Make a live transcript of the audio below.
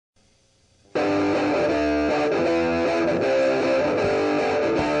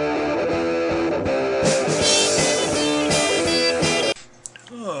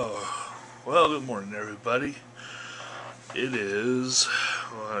everybody. It is,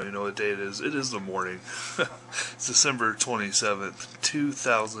 well, I don't even know what day it is. It is the morning. It's December 27th,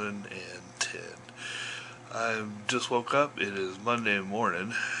 2010. I just woke up. It is Monday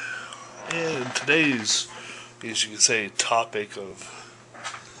morning. And today's, I guess you could say, topic of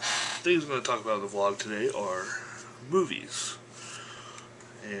things I'm going to talk about in the vlog today are movies.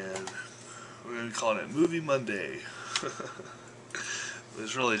 And we're going to be calling it Movie Monday.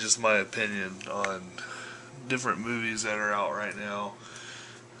 It's really just my opinion on different movies that are out right now,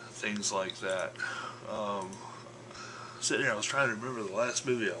 things like that. Sitting here, I was trying to remember the last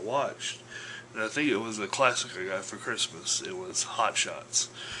movie I watched, and I think it was a classic I got for Christmas. It was Hot Shots.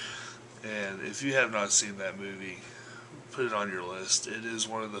 And if you have not seen that movie, put it on your list. It is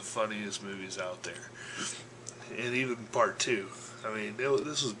one of the funniest movies out there. And even part 2. I mean,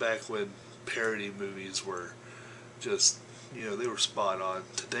 this was back when parody movies were just, you know, they were spot on.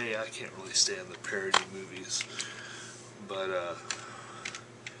 Today, I can't really stand the parody movies. But,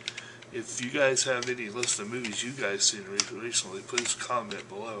 if you guys have any list of movies you guys seen recently, please comment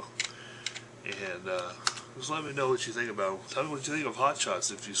below. And, just let me know what you think about it. Tell me what you think of Hot Shots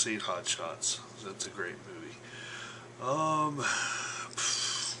if you've seen Hot Shots. That's a great movie.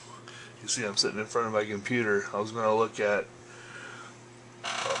 You see, I'm sitting in front of my computer. I was going to look at,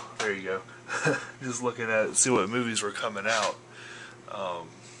 oh, there you go. Just looking at it, see what movies were coming out.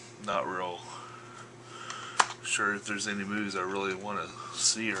 Not real sure if there's any movies I really want to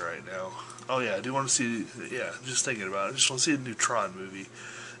see right now. Oh yeah, I do want to see, yeah, just thinking about it. I just want to see a new Tron movie.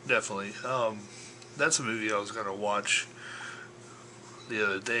 Definitely. That's a movie I was going to watch the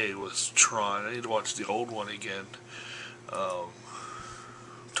other day, was Tron. I need to watch the old one again.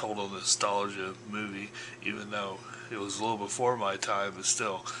 Total nostalgia movie, even though it was a little before my time, but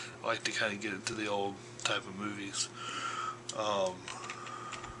still, I like to kind of get into the old type of movies.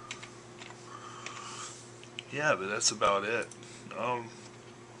 Yeah, but that's about it.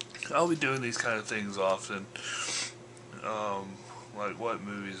 I'll be doing these kind of things often. Like what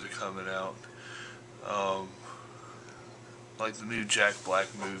movies are coming out. Like the new Jack Black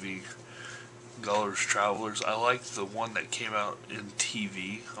movie, Gulliver's Travelers. I liked the one that came out in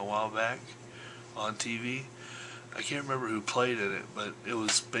TV a while back, on TV. I can't remember who played in it, but it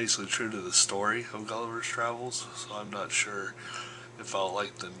was basically true to the story of Gulliver's Travels, so I'm not sure if I'll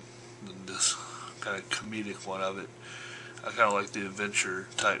like this kind of comedic one of it. I kind of like the adventure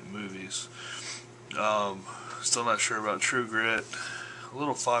type movies. Still not sure about True Grit.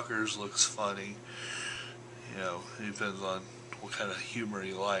 Little Fockers looks funny. You know, it depends on what kind of humor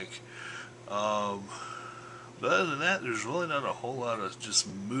you like. But other than that, there's really not a whole lot of just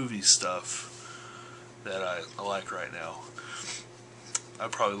movie stuff that I like right now. I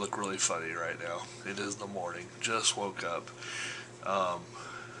probably look really funny right now. It is the morning. Just woke up. I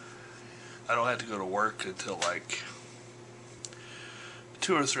don't have to go to work until like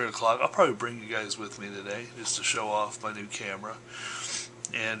 2 or 3 o'clock. I'll probably bring you guys with me today just to show off my new camera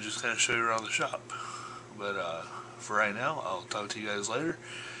and just kind of show you around the shop. But for right now, I'll talk to you guys later.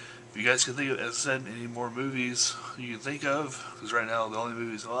 If you guys can think of, as I said, any more movies you can think of, because right now the only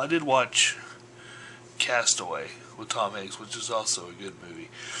movies, well, I did watch Castaway with Tom Hanks, which is also a good movie.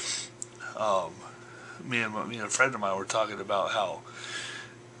 Me and a friend of mine were talking about how,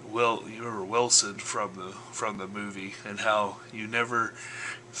 well, you remember Wilson from the movie, and how you never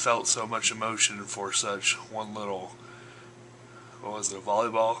felt so much emotion for such one little, what was it, a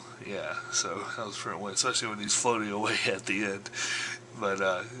volleyball? Yeah, so that was pretty funny, especially when he's floating away at the end. But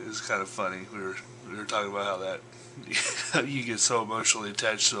it was kind of funny. We were talking about how that you get so emotionally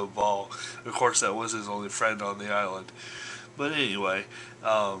attached to a ball. Of course, that was his only friend on the island. But anyway,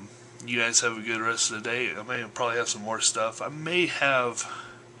 you guys have a good rest of the day. I may probably have some more stuff. I may have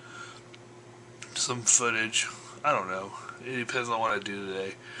some footage. I don't know. It depends on what I do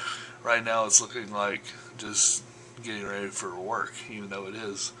today. Right now, it's looking like just getting ready for work, even though it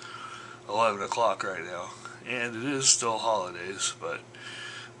is 11 o'clock right now. And it is still holidays, but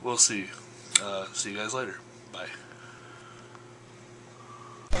we'll see. See you guys later. Bye.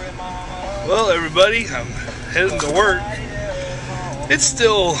 Well, everybody, I'm heading to work. It's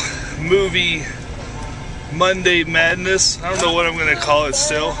still Movie Monday Madness. I don't know what I'm going to call it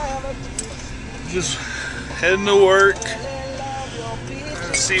still. Just heading to work,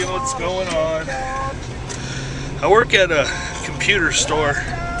 seeing what's going on. I work at a computer store,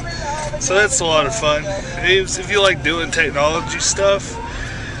 so that's a lot of fun. If you like doing technology stuff,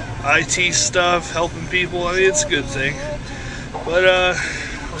 IT stuff, helping people, I mean, it's a good thing. But I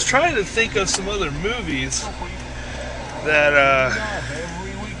was trying to think of some other movies that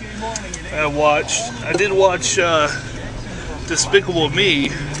I watched. I did watch Despicable Me.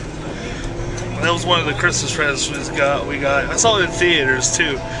 That was one of the Christmas presents we got. I saw it in theaters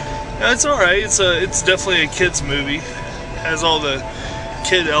too. It's all right. It's definitely a kids movie. Has all the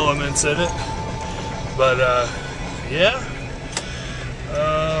kid elements in it. But yeah.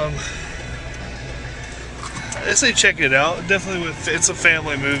 I say check it out. Definitely, it's a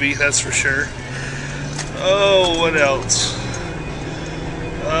family movie, that's for sure. Oh, what else?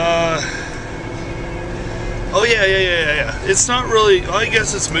 Oh yeah. It's not really. I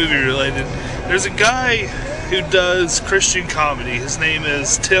guess it's movie related. There's a guy who does Christian comedy. His name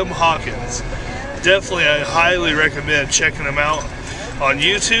is Tim Hawkins. Definitely, I highly recommend checking him out on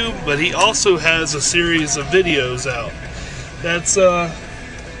YouTube. But he also has a series of videos out. That's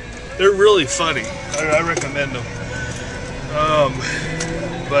they're really funny. I recommend them.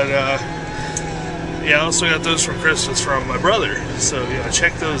 Yeah, I also got those from Christmas from my brother. So yeah,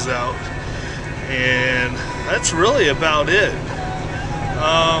 check those out. And that's really about it.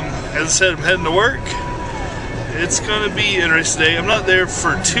 As I said, I'm heading to work. It's going to be interesting today. I'm not there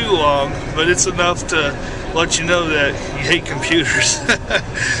for too long, but it's enough to let you know that you hate computers.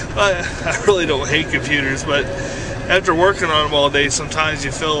 I really don't hate computers, but after working on them all day, sometimes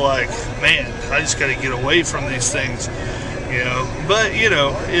you feel like, man, I just got to get away from these things, you know. But you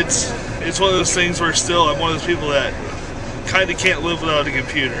know, it's one of those things where still I'm one of those people that kind of can't live without a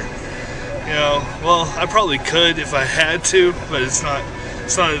computer. You know, well, I probably could if I had to, but it's not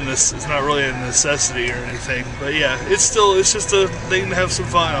really a necessity or anything. But yeah, it's just a thing to have some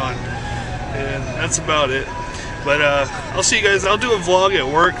fun on, and that's about it. But I'll see you guys. I'll do a vlog at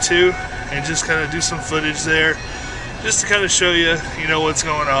work too, and just kind of do some footage there, just to kind of show you, you know, what's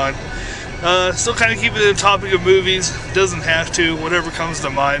going on. Still kind of keep it in the topic of movies. Doesn't have to. Whatever comes to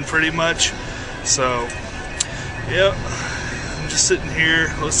mind, pretty much. So, yep. I'm just sitting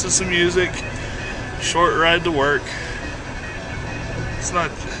here, listening to some music. Short ride to work. It's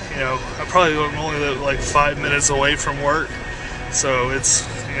not, you know, I probably only live like 5 minutes away from work, so it's,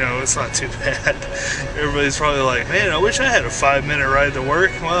 you know, it's not too bad. Everybody's probably like, man, I wish I had a 5-minute ride to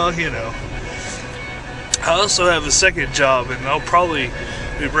work. Well, you know. I also have a second job, and I'll probably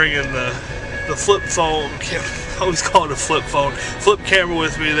be bringing the flip phone, I always call it a flip phone, flip camera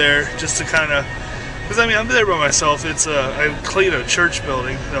with me there, just to kind of, because I mean, I'm there by myself. It's I clean a church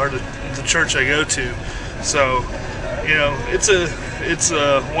building, or the church I go to, so, you know, it's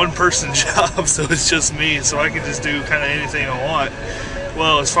a one-person job, so it's just me, so I can just do kind of anything I want.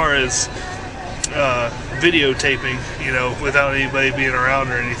 Well, as far as videotaping, you know, without anybody being around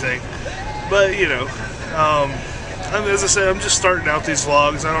or anything. But, you know, as I said, I'm just starting out these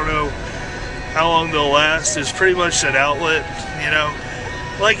vlogs. I don't know how long they'll last. It's pretty much an outlet, you know,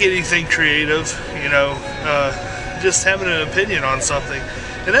 like anything creative, you know, just having an opinion on something.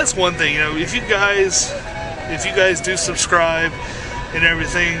 And that's one thing, you know, if you guys do subscribe and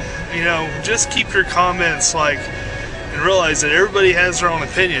everything, you know, just keep your comments like, and realize that everybody has their own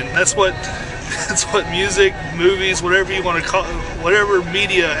opinion. That's what music, movies, whatever you want to call, whatever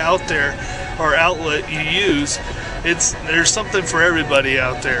media out there or outlet you use, there's something for everybody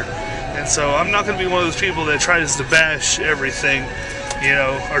out there. And so I'm not going to be one of those people that tries to bash everything, you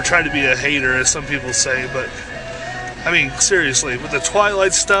know, or try to be a hater, as some people say. But I mean, seriously, with the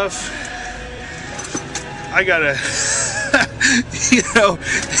Twilight stuff, I gotta, you know,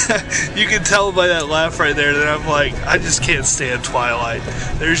 you can tell by that laugh right there that I'm like, I just can't stand Twilight.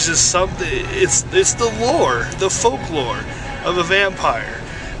 There's just something, it's the lore, the folklore of a vampire.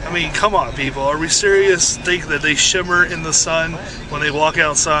 I mean, come on, people. Are we serious? Think that they shimmer in the sun when they walk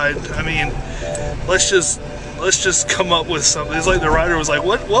outside? I mean, let's just come up with something. It's like the writer was like,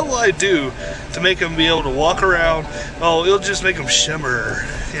 what will I do to make them be able to walk around? Oh, it'll just make them shimmer.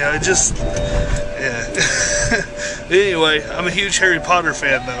 Yeah, it just, yeah. Anyway, I'm a huge Harry Potter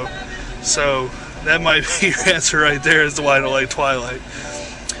fan, though. So that might be your answer right there as to why I don't like Twilight.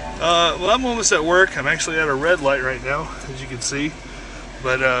 Well, I'm almost at work. I'm actually at a red light right now, as you can see.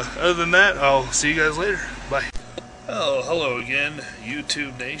 But other than that, I'll see you guys later. Bye. Oh, hello again,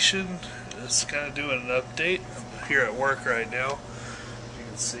 YouTube Nation. Just kind of doing an update. I'm here at work right now. As you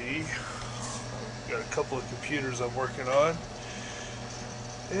can see, got a couple of computers I'm working on.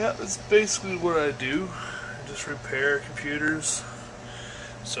 Yeah, that's basically what I do. I just repair computers.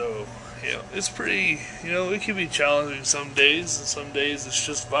 So, yeah, it's pretty, you know, it can be challenging some days, and some days it's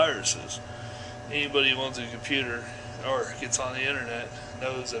just viruses. Anybody who owns a computer or gets on the internet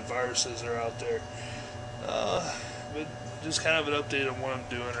knows that viruses are out there. But just kind of an update on what I'm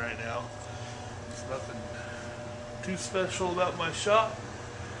doing right now. There's nothing too special about my shop.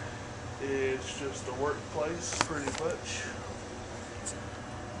 It's just a workplace, pretty much.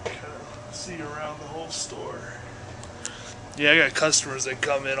 Kind of see around the whole store. Yeah, I got customers that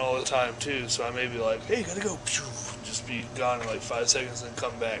come in all the time too, so I may be like, hey, gotta go, just be gone in like 5 seconds and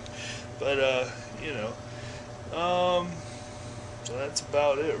come back. But you know, so that's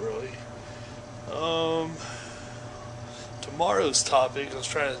about it really. Tomorrow's topic, I was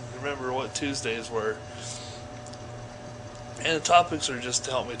trying to remember what Tuesdays were, and the topics are just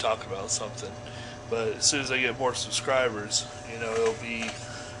to help me talk about something. But as soon as I get more subscribers, you know, it'll be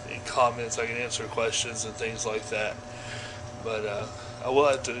in comments, I can answer questions and things like that. But I will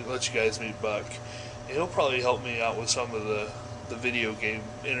have to let you guys meet Buck. And he'll probably help me out with some of the video game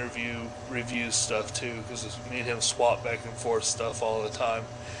interview review stuff too, because me and him swap back and forth stuff all the time.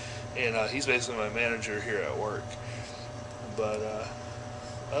 And he's basically my manager here at work. But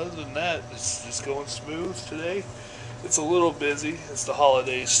other than that, it's just going smooth today. It's a little busy. It's the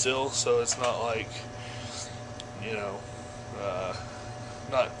holidays still, so it's not like, you know,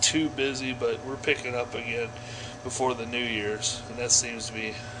 not too busy, but we're picking up again before the New Year's, and that seems to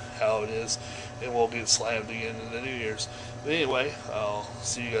be how it is, and we'll get slammed again in the New Year's. But anyway, I'll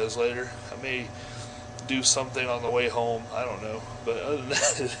see you guys later. I may do something on the way home, I don't know, but other than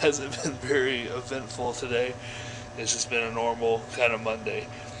that, it hasn't been very eventful today. It's just been a normal kind of Monday.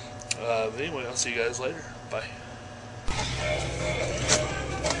 But anyway, I'll see you guys later. Bye.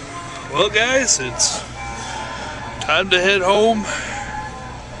 Well guys, it's time to head home,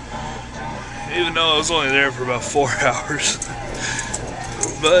 even though I was only there for about 4 hours.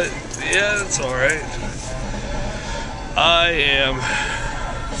 But yeah, it's alright. I am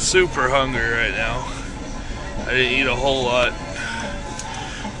super hungry right now. I didn't eat a whole lot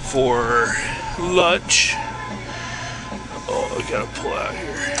for lunch. Oh, I gotta pull out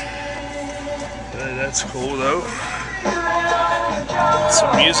here. That's cool though.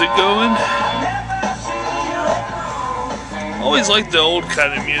 Some music going. Always liked the old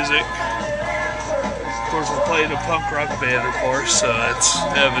kind of music. Of course, I played a punk rock band, of course, so that's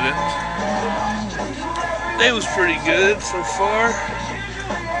evident. Day was pretty good so far.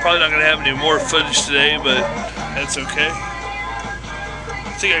 Probably not gonna have any more footage today, but that's okay.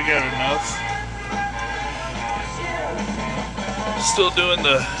 I think I got enough. Still doing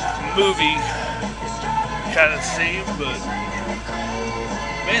the movie kind of theme, but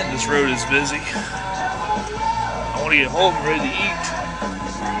man, this road is busy. I want to get home ready to eat.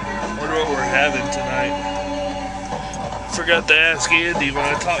 Wonder what we're having tonight. Forgot to ask Andy when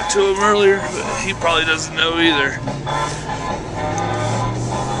I talked to him earlier, but he probably doesn't know either.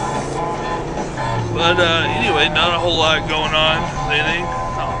 But anyway, not a whole lot going on. Anything?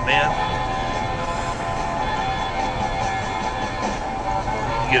 Oh man.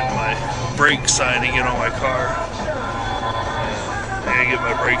 Get my brake sign again on my car. I gotta get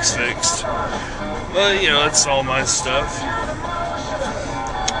my brakes fixed. But you know, that's all my stuff.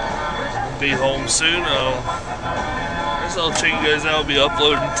 Be home soon. I guess I'll check you guys out. I'll be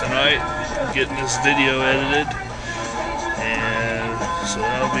uploading tonight, getting this video edited, and so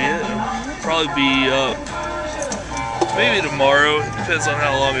that'll be it. It'll probably be up maybe tomorrow. It depends on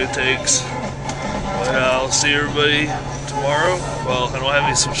how long it takes. But I'll see everybody tomorrow. Well, I don't have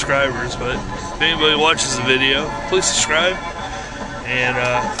any subscribers, but if anybody watches the video, please subscribe. And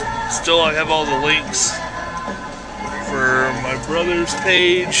still, I have all the links for my brother's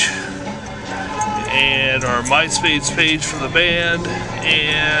page and our Myspace page for the band,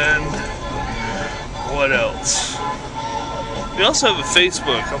 and what else? We also have a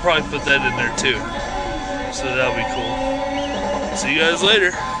Facebook. I'll probably put that in there too, so that'll be cool. See you guys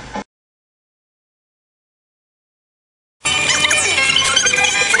later.